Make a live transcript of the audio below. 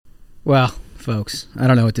Well, folks, I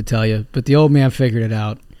don't know what to tell you, but the old man figured it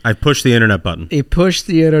out. I pushed the internet button. He pushed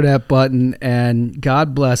the internet button, and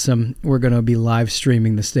God bless him, we're going to be live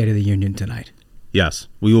streaming the State of the Union tonight. Yes,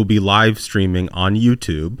 we will be live streaming on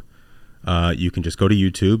YouTube. You can just go to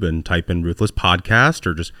YouTube and type in Ruthless Podcast,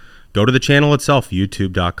 or just go to the channel itself,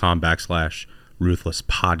 youtube.com/Ruthless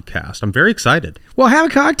Podcast. I'm very excited. Well, have a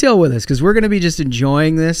cocktail with us, because we're going to be just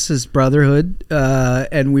enjoying this as brotherhood,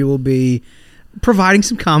 and we will be providing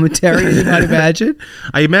some commentary, as you might imagine.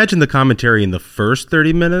 I imagine the commentary in the first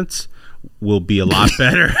 30 minutes will be a lot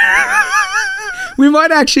better. We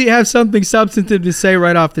might actually have something substantive to say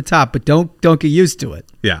right off the top, but don't get used to it.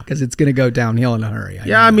 Yeah. Because it's going to go downhill in a hurry.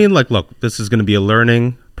 I mean, look, this is going to be a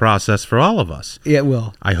learning process for all of us. It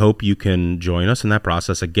will. I hope you can join us in that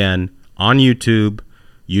process again on YouTube,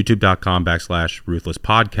 youtube.com/Ruthless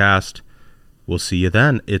Podcast. We'll see you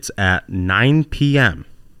then. It's at 9 p.m.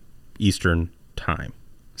 Eastern Time.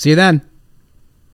 See you then.